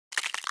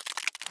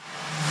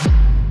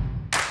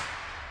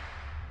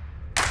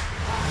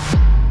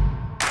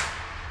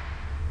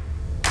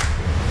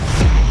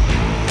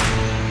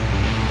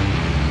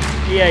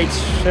Yeah,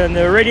 it's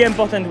a really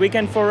important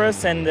weekend for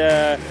us, and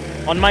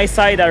on my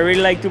side, I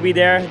really like to be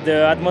there.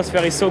 The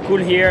atmosphere is so cool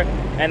here,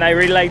 and I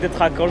really like the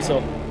track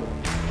also.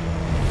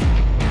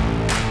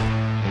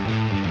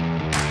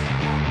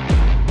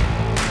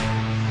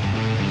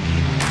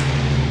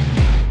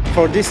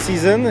 For this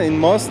season in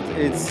Most,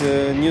 it's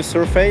a new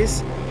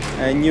surface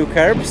and new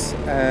curbs,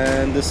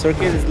 and the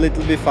circuit is a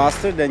little bit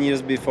faster than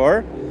years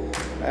before.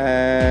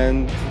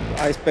 And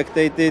I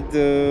spectated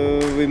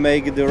we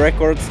make the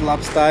records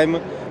laps time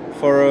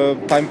for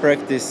time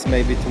practice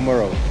maybe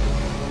tomorrow.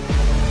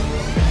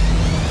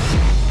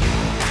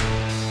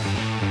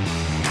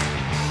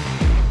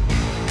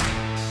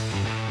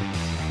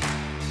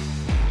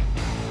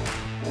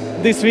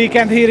 This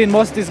weekend here in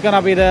Most is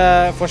gonna be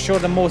for sure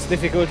the most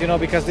difficult,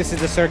 because this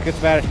is the circuit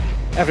where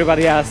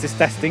everybody else is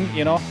testing,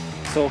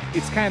 so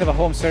it's kind of a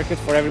home circuit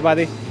for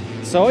everybody.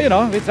 So,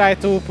 we try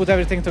to put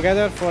everything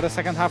together for the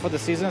second half of the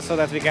season so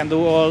that we can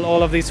do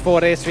all of these 4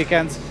 race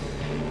weekends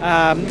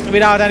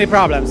without any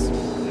problems.